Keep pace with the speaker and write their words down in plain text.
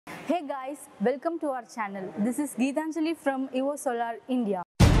Hey guys, welcome to our channel. This is Geetanjali from EVVO Solar India.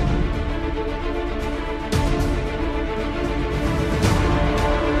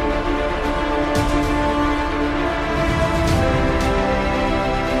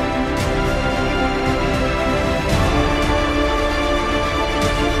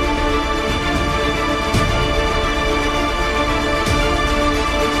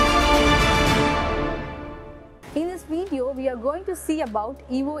 In this video, we are going to see about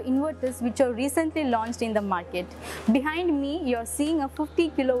EVVO inverters which are recently launched in the market. Behind me, you are seeing a 50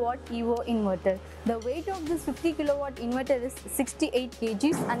 kilowatt EVVO inverter. The weight of this 50 kilowatt inverter is 68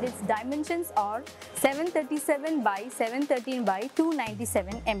 kgs and its dimensions are 737 by 713 by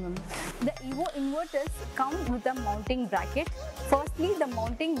 297 mm. The EVVO inverters come with a mounting bracket. Firstly, the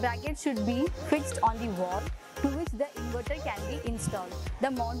mounting bracket should be fixed on the wall, to which the inverter can be installed.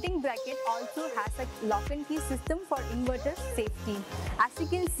 The mounting bracket also has a lock and key system for inverter safety. As you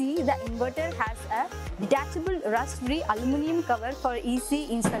can see, the inverter has a detachable rust-free aluminum cover for easy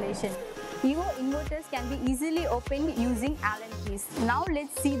installation. EVVO inverters can be easily opened using Allen keys. Now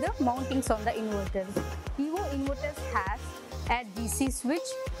let's see the mountings on the inverter. EVVO inverters has a DC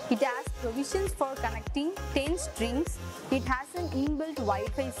switch. It has provisions for connecting 10 strings. It has an inbuilt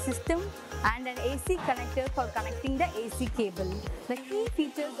Wi-Fi system and an AC connector for connecting the AC cable. The key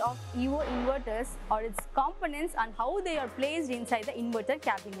features of EVVO inverters are its components and how they are placed inside the inverter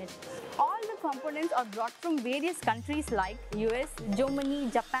cabinet. All the components are brought from various countries like US, Germany,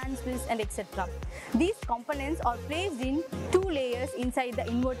 Japan, Swiss and etc. These components are placed in 2 layers inside the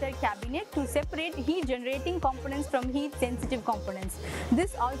inverter cabinet to separate heat generating components from heat sensitive components.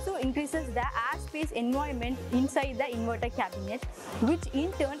 This also increases the air space environment inside the inverter cabinet, which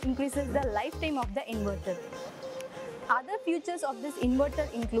in turn increases the lifetime of the inverter. Other features of this inverter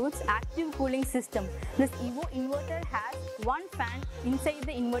includes active cooling system. This EVVO inverter has 1 fan inside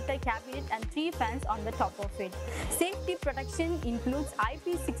the inverter cabinet and 3 fans on the top of it. Safety protection includes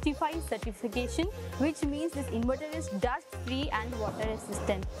IP65 certification, which means this inverter is dust free and water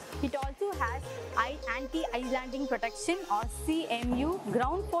resistant. It also has anti-islanding protection or CMU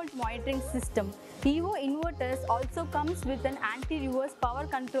ground fault monitoring system. EVVO inverters also comes with an anti-reverse power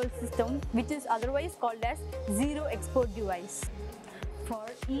control system, which is otherwise called as zero export device. For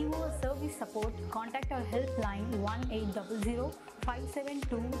EVVO service support, contact our helpline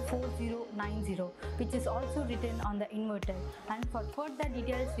 1800-572-4090, which is also written on the inverter. And for further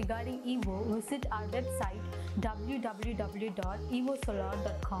details regarding EVVO, visit our website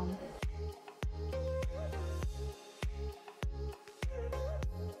www.evvosolar.com.